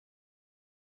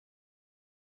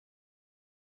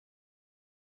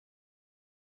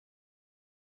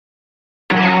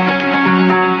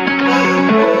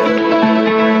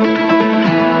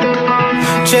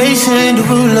chasing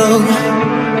Derulo.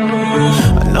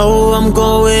 I know I'm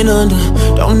going under,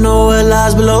 don't know what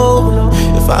lies below.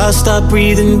 If I stop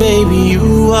breathing, baby,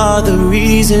 you are the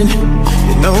reason.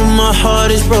 You know my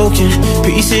heart is broken,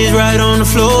 pieces right on the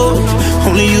floor.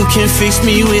 Only you can fix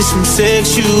me with some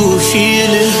sexual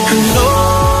healing. I know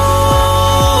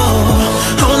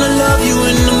I wanna love you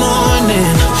in the morning,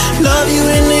 love you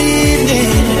in the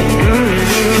evening.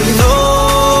 I know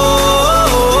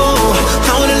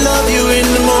I wanna love you in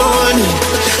the morning,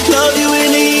 love you in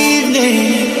the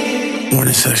evening.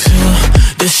 Morning sex.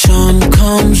 The sun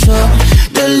comes up,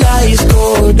 the lights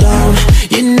go down.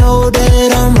 You know that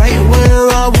I'm right where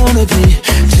I wanna be.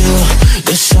 Till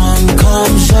the sun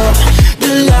comes up,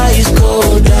 the lights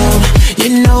go down. You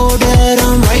know that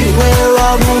I'm right where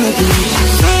I wanna be.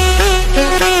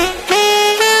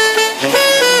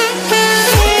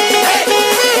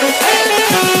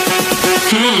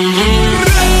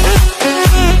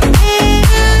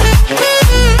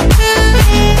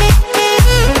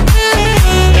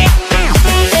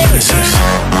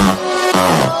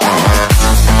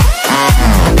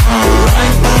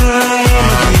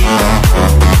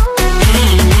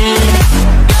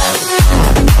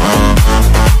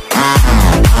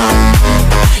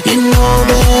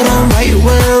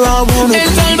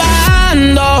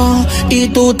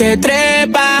 Tú te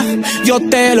trepas, yo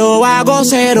te lo hago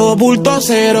cero bulto,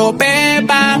 cero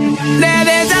pepa. De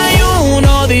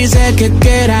desayuno dice que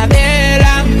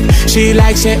queradera. She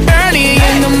likes it early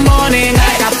in the morning, a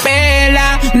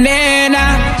capela,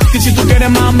 nena. Y si tú quieres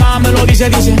mamá, me lo dice.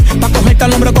 Pa' cogerte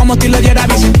al hombre como si le diera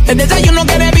bici. El desayuno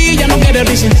quiere villa, no quiere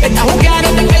risa. Esta jugueada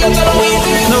que yo te lo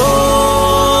hice. No,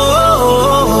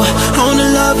 I wanna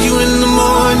love you in the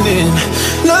morning,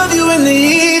 love you in the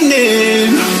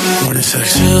evening.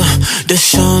 Till the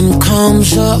sun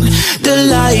comes up, the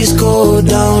lights go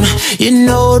down. You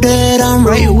know that I'm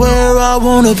right where I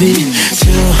wanna be.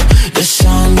 Till the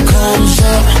sun comes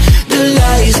up, the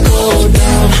lights go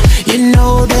down. You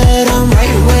know that I'm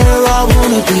right where I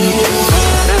wanna be.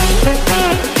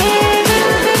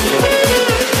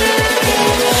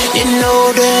 You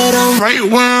know that I'm right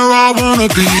where I wanna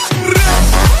be.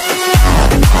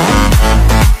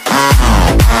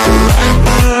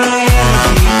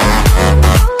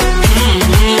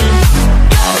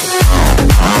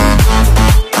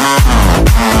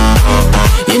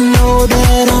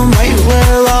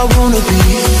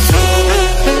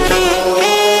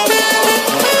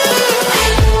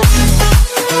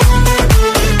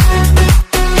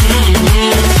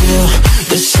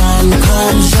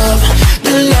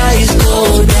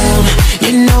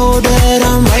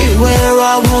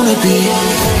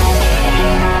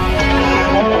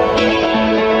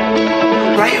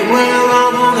 Right where